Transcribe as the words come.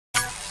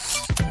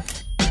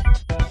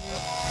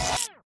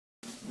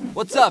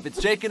What's up? It's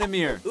Jake and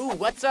Amir. Ooh,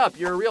 what's up?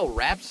 You're a real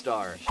rap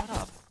star. Shut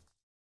up.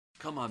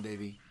 Come on,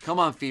 baby. Come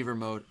on, fever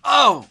mode.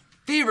 Oh,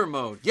 fever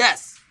mode.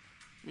 Yes.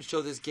 Let me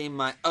show this game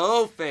my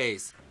O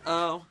face.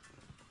 Oh.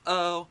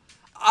 Damn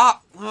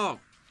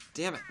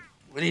it.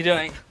 What are you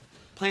doing?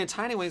 Playing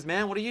Tiny Wings,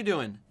 man. What are you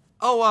doing?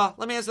 Oh,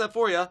 let me answer that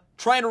for you.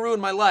 Trying to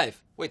ruin my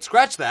life. Wait,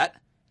 scratch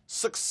that.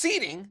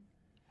 Succeeding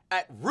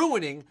at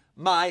ruining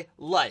my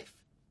life.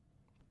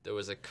 There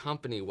was a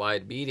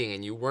company-wide meeting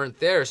and you weren't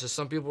there, so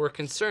some people were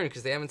concerned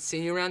because they haven't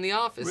seen you around the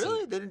office.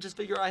 Really? They didn't just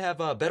figure I have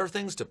better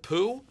things to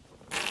poo?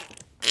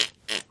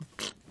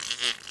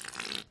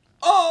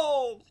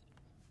 Oh!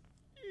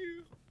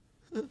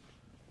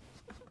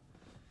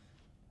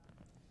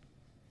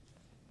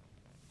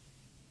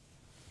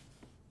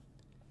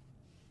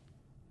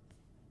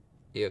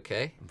 You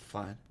okay? I'm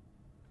fine.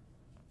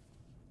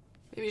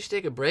 Maybe you should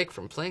take a break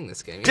from playing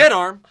this game. Dead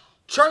arm,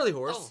 Charlie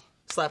horse, Oh.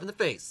 slap in the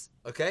face.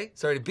 Okay?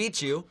 Sorry to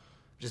beat you.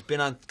 Just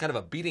been on kind of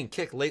a beating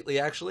kick lately,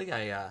 actually.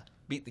 I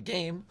beat the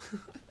game. You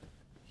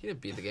didn't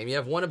beat the game. You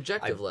have one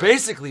objective left.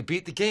 Basically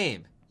beat the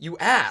game. You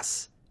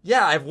ass.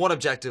 Yeah, I have one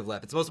objective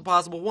left. It's the most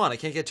impossible one. I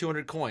can't get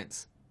 200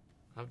 coins.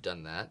 I've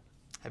done that.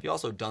 Have you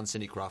also done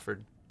Cindy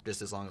Crawford?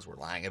 Just as long as we're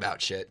lying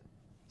about shit.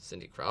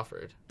 Cindy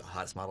Crawford. The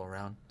hottest model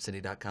around.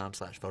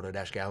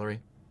 Cindy.com/photo-gallery.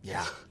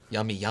 Yeah.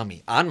 Yummy,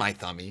 yummy. On my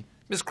thummy.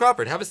 Miss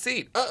Crawford, have a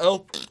seat.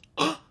 Uh-oh.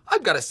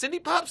 I've got a Cindy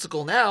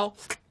popsicle now.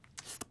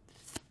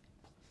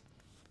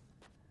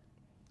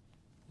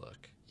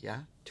 Look.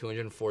 Yeah?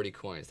 240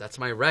 coins. That's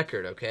my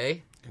record,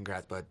 okay?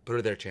 Congrats, bud. Put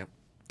her there, champ.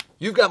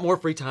 You've got more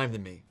free time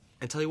than me.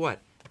 And tell you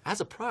what, as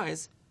a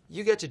prize,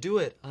 you get to do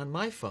it on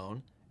my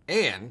phone.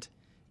 And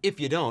if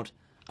you don't,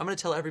 I'm going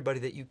to tell everybody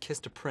that you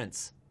kissed a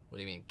prince. What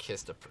do you mean,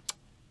 kissed a prince?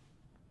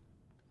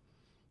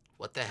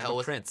 What the hell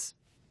was... Prince.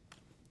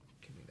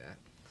 Give me that.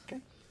 Okay.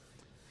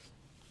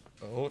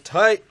 Oh,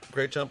 tight.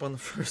 Great jump on the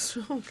first.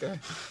 Okay.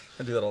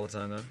 I do that all the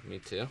time, though. Me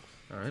too.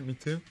 All right, me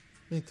too.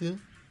 Me too. Why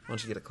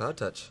don't you get a cloud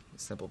touch, you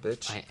simple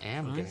bitch? I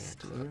am getting a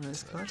cloud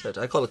nice cloud touch.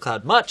 I call it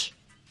cloud much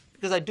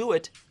because I do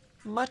it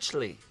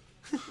muchly.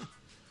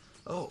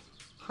 Oh,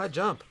 high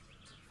jump.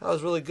 That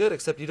was really good,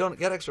 except you don't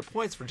get extra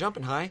points for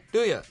jumping high,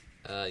 do you?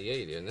 Yeah,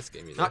 you do. In this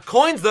game, you do. Not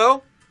coins,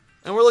 though.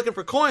 And we're looking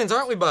for coins,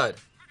 aren't we, bud?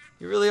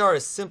 You really are a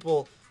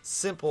simple...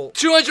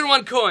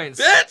 201 coins!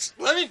 Bitch!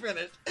 Let me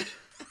finish.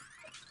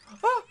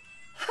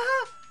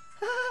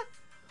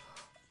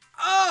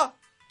 Oh,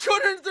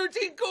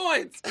 213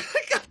 coins! I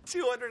got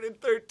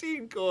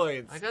 213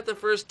 coins. I got the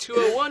first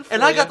 201 for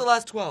And you. I got the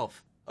last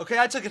 12. Okay,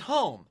 I took it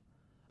home.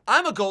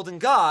 I'm a golden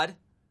god,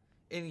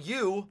 and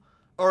you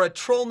are a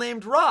troll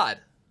named Rod.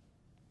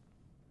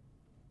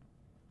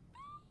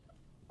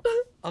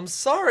 I'm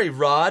sorry,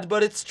 Rod,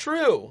 but it's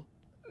true.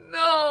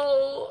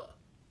 No!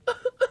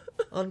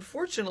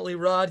 Unfortunately,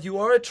 Rod, you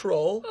are a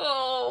troll,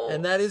 Oh!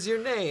 and that is your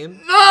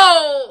name.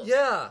 No!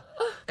 Yeah,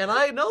 and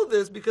I know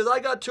this because I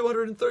got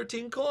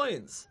 213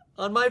 coins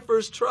on my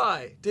first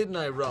try, didn't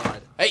I,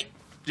 Rod? Hey,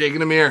 Jake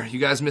and Amir, you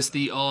guys missed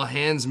the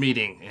all-hands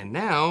meeting, and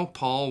now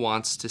Paul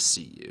wants to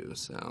see you,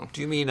 so... Do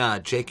you mean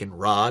Jake and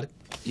Rod?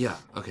 Yeah,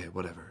 okay,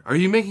 whatever. Are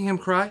you making him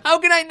cry? How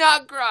can I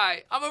not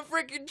cry? I'm a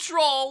freaking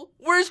troll.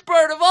 Worst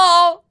part of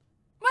all.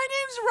 My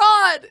name's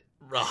Rod.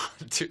 Rod,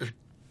 dude.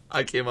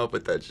 I came up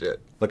with that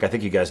shit. Look, I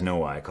think you guys know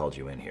why I called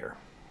you in here.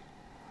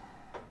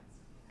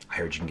 I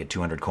heard you can get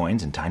 200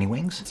 coins in Tiny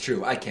Wings. It's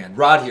true, I can.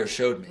 Rod here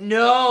showed me.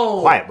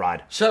 No. Quiet,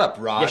 Rod. Shut up,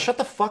 Rod. Yeah, shut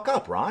the fuck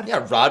up, Rod.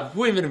 Yeah, Rod,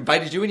 who even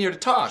invited you in here to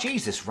talk?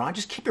 Jesus, Rod,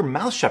 just keep your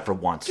mouth shut for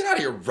once. Get out of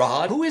here,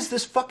 Rod. Who is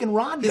this fucking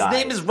Rod His guy?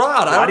 name is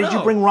Rod. I Why don't know. did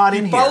you bring Rod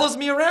in He here? follows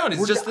me around.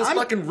 He's just this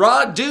fucking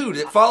Rod dude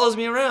that follows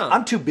me around.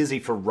 I'm too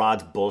busy for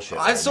Rod's bullshit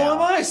right So now.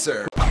 am I,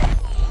 sir.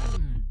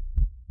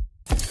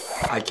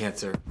 I can't,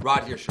 sir.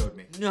 Rod here showed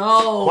me.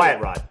 No.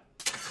 Quiet, Rod.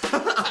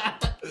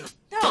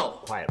 No.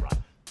 Quiet, Rod.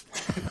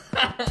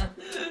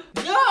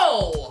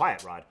 No.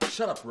 Quiet, Rod.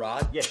 Shut up,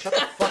 Rod. Yeah, shut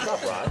the fuck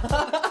up, Rod.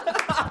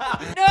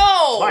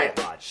 No. Quiet,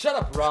 Rod. Shut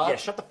up, Rod. Yeah,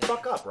 shut the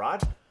fuck up,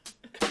 Rod.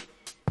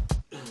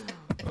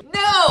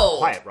 No.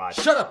 Quiet, Rod.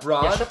 Shut up,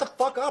 Rod. Yeah, shut the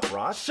fuck up,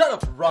 Rod. Shut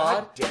up,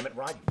 Rod. God damn it,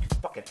 Rod, you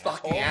fucking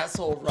Fucking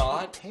asshole,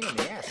 Rod. Pain in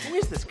the ass. Who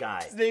is this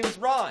guy? His name is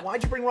Rod.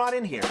 Why'd you bring Rod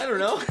in here? I don't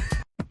know.